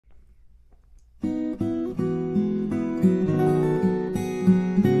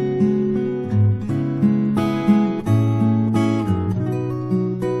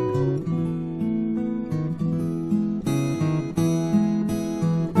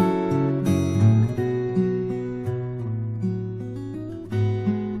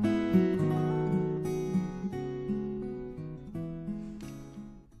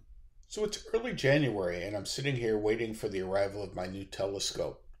So it's early January and I'm sitting here waiting for the arrival of my new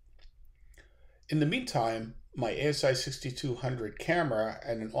telescope. In the meantime, my ASI6200 camera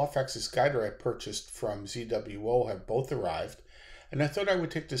and an off-axis guider I purchased from ZWO have both arrived, and I thought I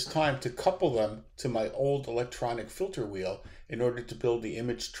would take this time to couple them to my old electronic filter wheel in order to build the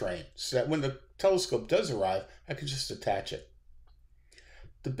image train, so that when the telescope does arrive, I can just attach it.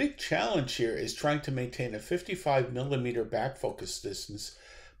 The big challenge here is trying to maintain a 55mm backfocus distance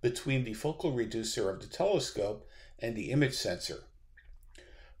between the focal reducer of the telescope and the image sensor.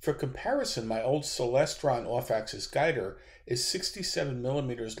 For comparison, my old Celestron off-axis guider is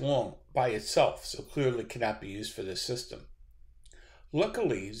 67mm long by itself, so clearly cannot be used for this system.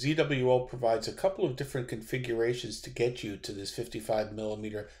 Luckily, ZWO provides a couple of different configurations to get you to this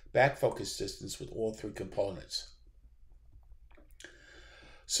 55mm backfocus distance with all three components.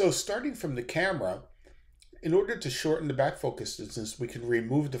 So starting from the camera, in order to shorten the backfocus distance, we can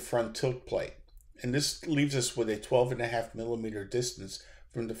remove the front tilt plate. And this leaves us with a 12.5mm distance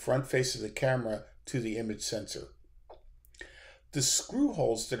from the front face of the camera to the image sensor. The screw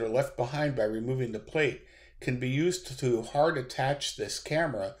holes that are left behind by removing the plate can be used to hard attach this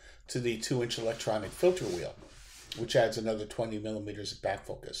camera to the 2-inch electronic filter wheel, which adds another 20mm of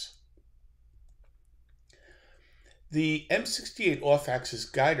backfocus. The M68 off-axis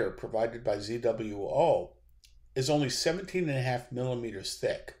guider provided by ZWO is only 17.5mm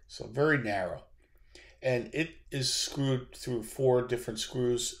thick, so very narrow, and it is screwed through 4 different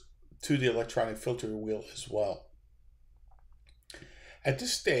screws to the electronic filter wheel as well. At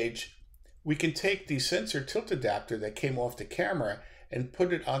this stage, we can take the sensor tilt adapter that came off the camera and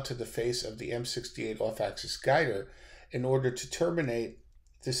put it onto the face of the M68 off-axis guider in order to terminate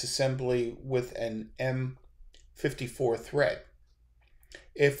this assembly with an M54 thread.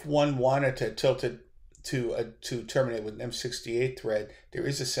 If one wanted to tilt it to terminate with an M68 thread, there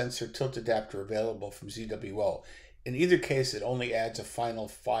is a sensor tilt adapter available from ZWO. In either case, it only adds a final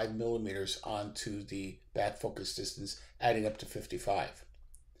 5mm onto the backfocus distance, adding up to 55.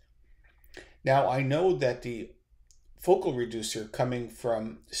 Now, I know that the focal reducer coming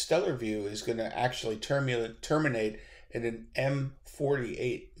from stellar view is going to actually terminate in an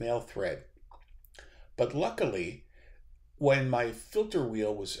M48 male thread. But luckily, when my filter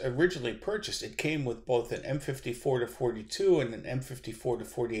wheel was originally purchased, it came with both an M54 to 42 and an M54 to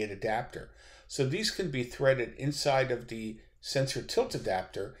 48 adapter. So these can be threaded inside of the sensor tilt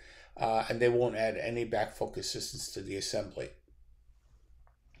adapter, and they won't add any backfocus distance to the assembly.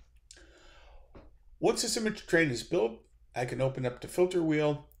 Once this image train is built, I can open up the filter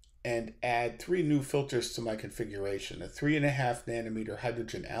wheel and add 3 new filters to my configuration: a 3.5nm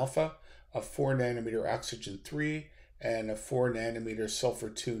hydrogen alpha, a 4nm oxygen 3, and a 4nm sulfur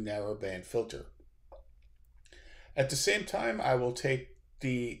 2 narrowband filter. At the same time, I will take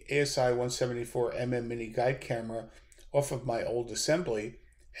the ASI6200mm mini guide camera off of my old assembly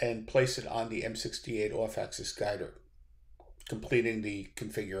and place it on the M68 off-axis guider, completing the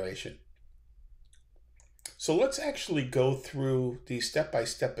configuration. So let's actually go through the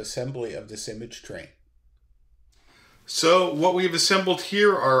step-by-step assembly of this image train. So what we've assembled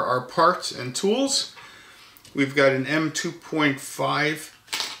here are our parts and tools. We've got an M2.5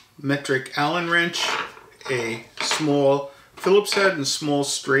 metric Allen wrench, a small Phillips head and small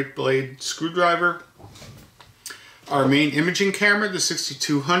straight blade screwdriver, our main imaging camera, the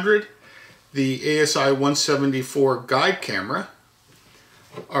 6200, the ASI174 guide camera,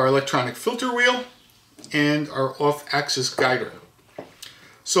 our electronic filter wheel, and our off-axis guider.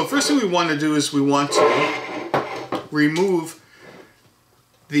 So first thing we want to do is we want to remove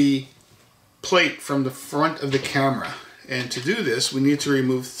the plate from the front of the camera. And to do this, we need to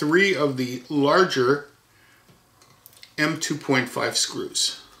remove 3 of the larger M2.5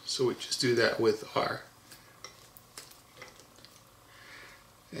 screws. So we just do that with our...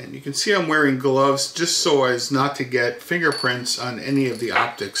 And you can see I'm wearing gloves just so as not to get fingerprints on any of the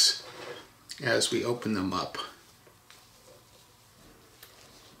optics as we open them up.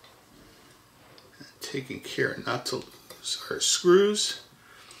 And taking care not to lose our screws.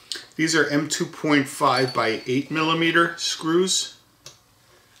 These are M2.5 by 8mm screws.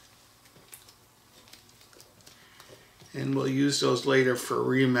 And we'll use those later for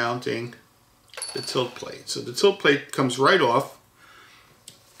remounting the tilt plate. So the tilt plate comes right off,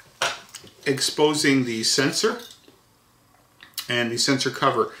 exposing the sensor and the sensor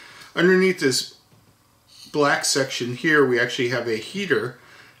cover. Underneath this black section here, we actually have a heater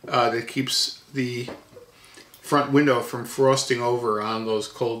that keeps the front window from frosting over on those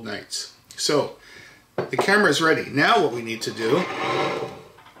cold nights. So the camera is ready. Now what we need to do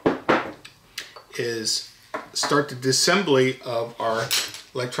is start the disassembly of our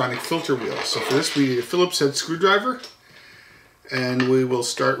electronic filter wheel. So for this we need a Phillips head screwdriver, and we will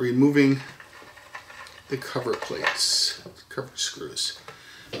start removing the cover plates, cover screws.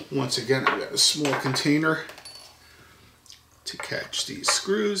 Once again, I've got a small container to catch these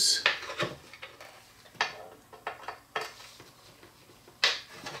screws.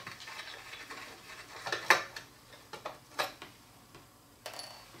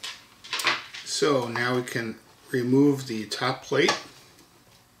 So now we can remove the top plate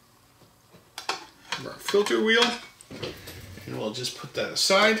of our filter wheel, and we'll just put that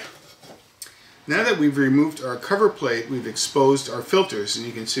aside. Now that we've removed our cover plate, we've exposed our filters, and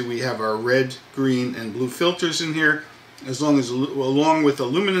you can see we have our red, green, and blue filters in here, along with a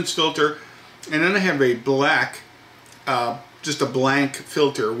luminance filter, and then I have a black, just a blank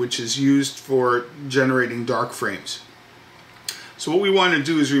filter, which is used for generating dark frames. So what we want to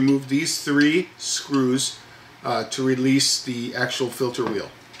do is remove these 3 screws to release the actual filter wheel.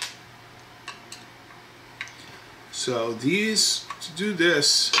 So to do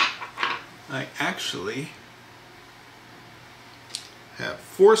this, I actually have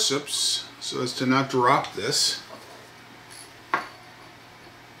forceps so as to not drop this.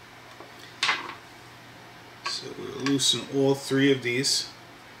 So we'll loosen all 3 of these.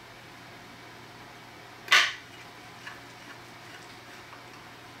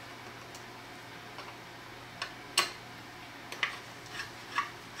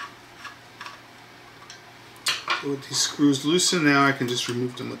 So with these screws loosened, now I can just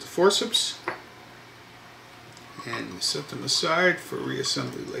remove them with the forceps and set them aside for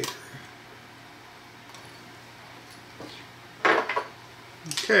reassembly later.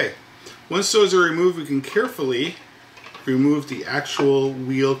 Okay, once those are removed, we can carefully remove the actual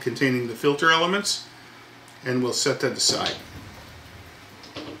wheel containing the filter elements, and we'll set that aside.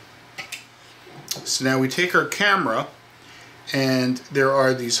 So now we take our camera, and there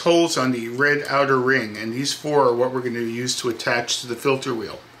are these holes on the red outer ring, and these 4 are what we're going to use to attach to the filter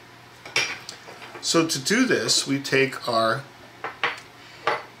wheel. So to do this, we take our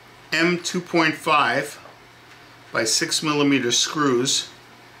M2.5 by 6mm screws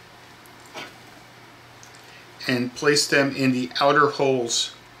and place them in the outer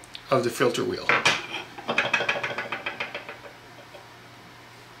holes of the filter wheel.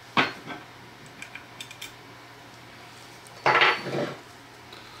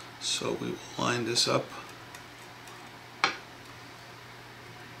 So we will line this up.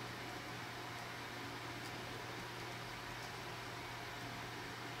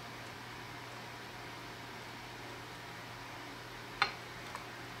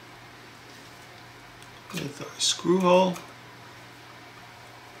 With our screw hole,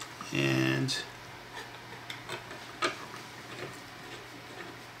 and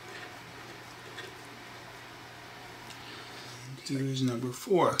here's number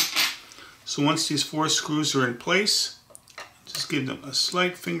 4. So once these 4 screws are in place, just give them a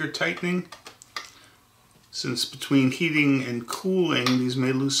slight finger tightening. Since between heating and cooling these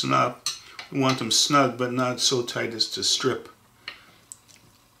may loosen up, we want them snug but not so tight as to strip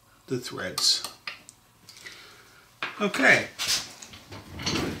the threads. Okay,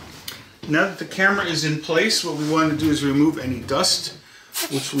 now that the camera is in place, what we want to do is remove any dust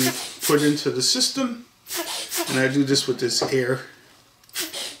which we've put into the system, and I do this with this air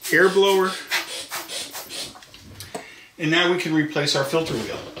blower. And now we can replace our filter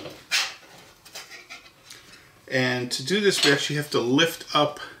wheel. And to do this, we actually have to lift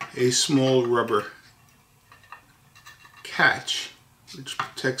up a small rubber catch which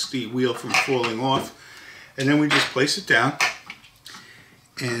protects the wheel from falling off. And then we just place it down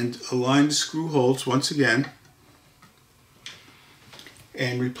and align the screw holes once again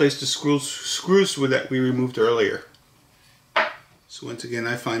and replace the screws that we removed earlier. So once again,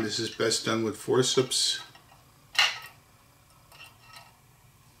 I find this is best done with forceps.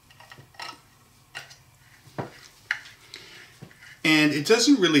 And it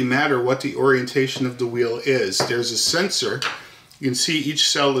doesn't really matter what the orientation of the wheel is. There's a sensor. You can see each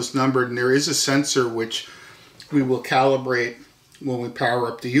cell is numbered, and there is a sensor which we will calibrate when we power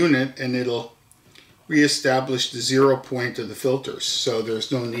up the unit, and it'll reestablish the 0 point of the filters. So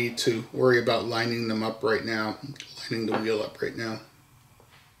there's no need to worry about lining them up right now, lining the wheel up right now.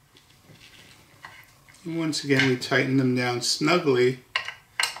 And once again, we tighten them down snugly,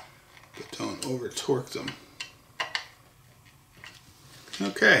 but don't over torque them.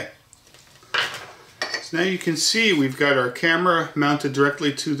 Okay. So now you can see we've got our camera mounted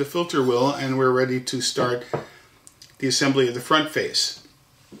directly to the filter wheel, and we're ready to start the assembly of the front face.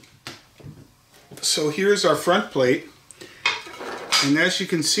 So here's our front plate, and as you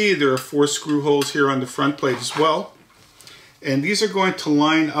can see, there are 4 screw holes here on the front plate as well. And these are going to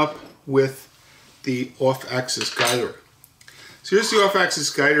line up with the off-axis guider. So here's the off-axis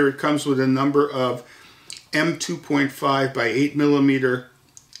guider. It comes with a number of M2.5 by 8mm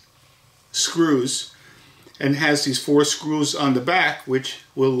screws and has these 4 screws on the back, which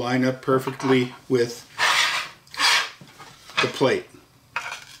will line up perfectly with the plate.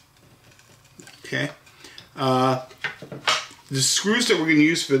 Okay. The screws that we're going to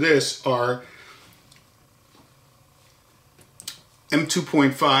use for this are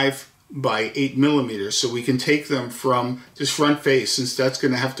M2.5 by 8mm, so we can take them from this front face, since that's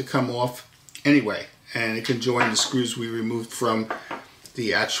going to have to come off anyway, and it can join the screws we removed from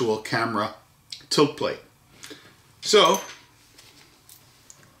the actual camera tilt plate. So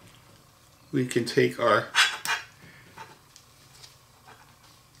we can take our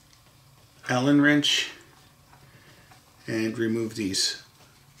Allen wrench and remove these.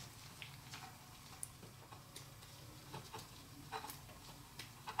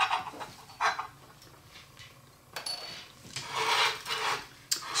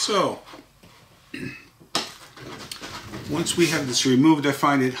 So once we have this removed, I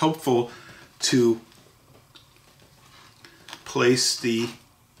find it helpful to place the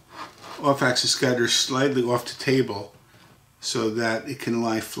off-axis guider slightly off the table so that it can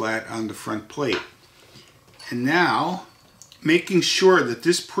lie flat on the front plate. And now, making sure that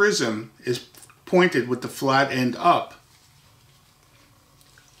this prism is pointed with the flat end up,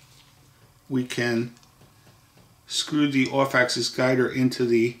 we can screw the off-axis guider into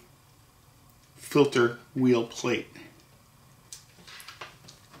the filter wheel plate.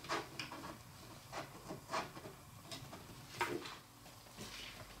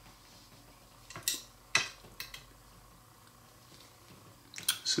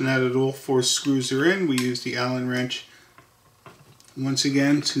 So now that all 4 screws are in, we use the Allen wrench once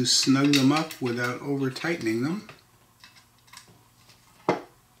again to snug them up without over tightening them.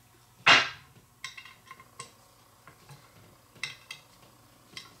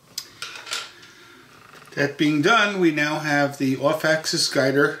 That being done, we now have the off-axis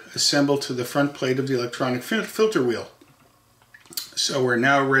guider assembled to the front plate of the electronic filter wheel. So we're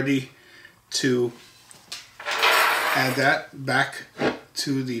now ready to add that back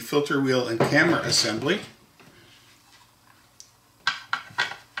to the filter wheel and camera assembly.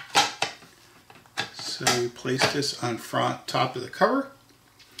 So we place this on top of the cover.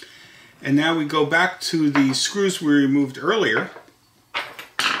 And now we go back to the screws we removed earlier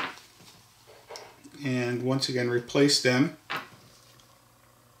and once again replace them.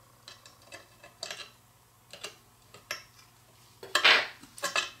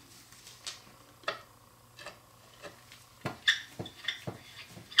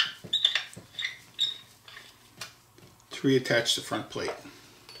 To reattach the front plate.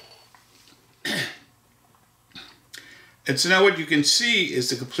 And so now what you can see is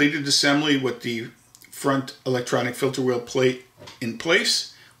the completed assembly with the front electronic filter wheel plate in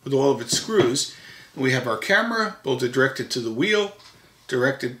place with all of its screws. And we have our camera bolted directed to the wheel,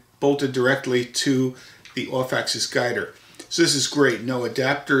 bolted directly to the off-axis guider. So this is great, no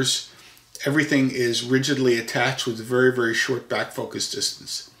adapters. Everything is rigidly attached with a very, very short back focus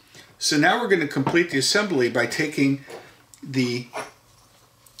distance. So now we're going to complete the assembly by taking the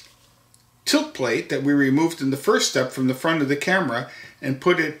tilt plate that we removed in the first step from the front of the camera and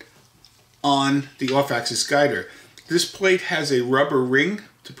put it on the off-axis guider. This plate has a rubber ring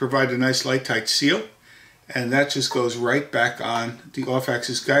to provide a nice light tight seal, and that just goes right back on the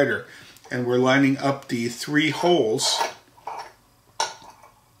off-axis guider. And we're lining up the 3 holes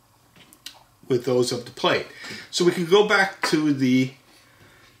with those of the plate. So we can go back to the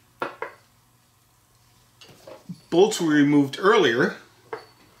bolts we removed earlier,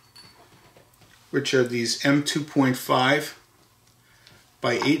 which are these M2.5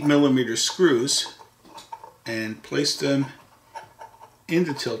 by 8mm screws, and place them in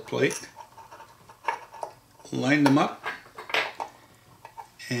the tilt plate, line them up,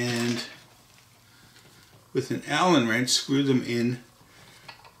 and with an Allen wrench screw them in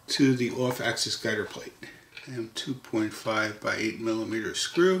to the off-axis guider plate. M2.5 by 8mm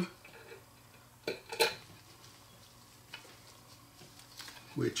screw,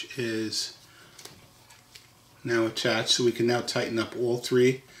 which is now attached, so we can now tighten up all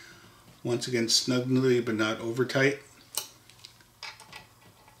 3. Once again, snugly but not over tight.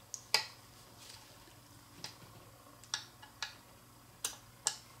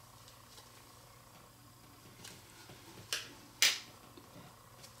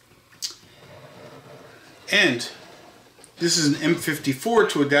 And This is an M54.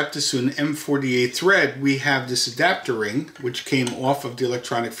 To adapt this to an M48 thread, we have this adapter ring, which came off of the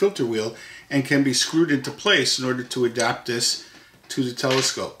electronic filter wheel and can be screwed into place in order to adapt this to the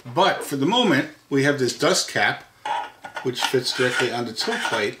telescope. But for the moment, we have this dust cap, which fits directly on the tilt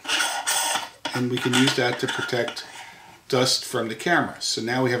plate, and we can use that to protect dust from the camera. So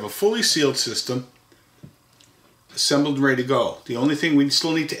now we have a fully sealed system, assembled and ready to go. The only thing we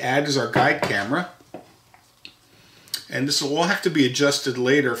still need to add is our guide camera, and this will all have to be adjusted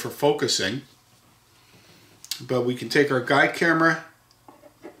later for focusing, but we can take our guide camera,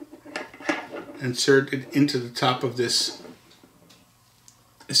 insert it into the top of this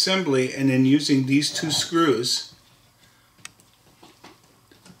assembly, and then using these two screws,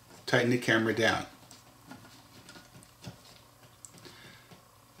 tighten the camera down.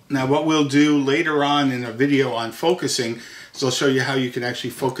 Now what we'll do later on in a video on focusing is I'll show you how you can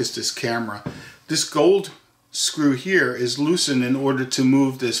actually focus this camera. This gold screw here is loosened in order to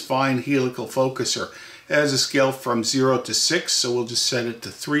move this fine helical focuser. It has a scale from 0 to 6, so we'll just set it to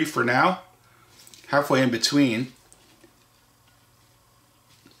 3 for now, halfway in between.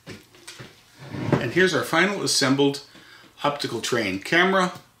 And here's our final assembled optical train.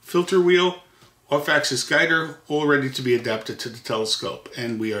 Camera, filter wheel, off-axis guider, all ready to be adapted to the telescope,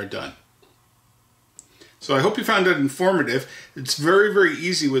 and we are done. So I hope you found that informative. It's very, very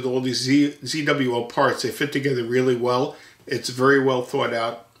easy with all these ZWO parts. They fit together really well. It's a very well thought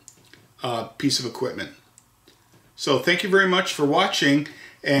out piece of equipment. So thank you very much for watching,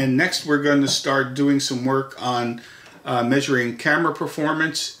 and next we're going to start doing some work on measuring camera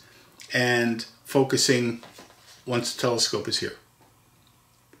performance and focusing once the telescope is here.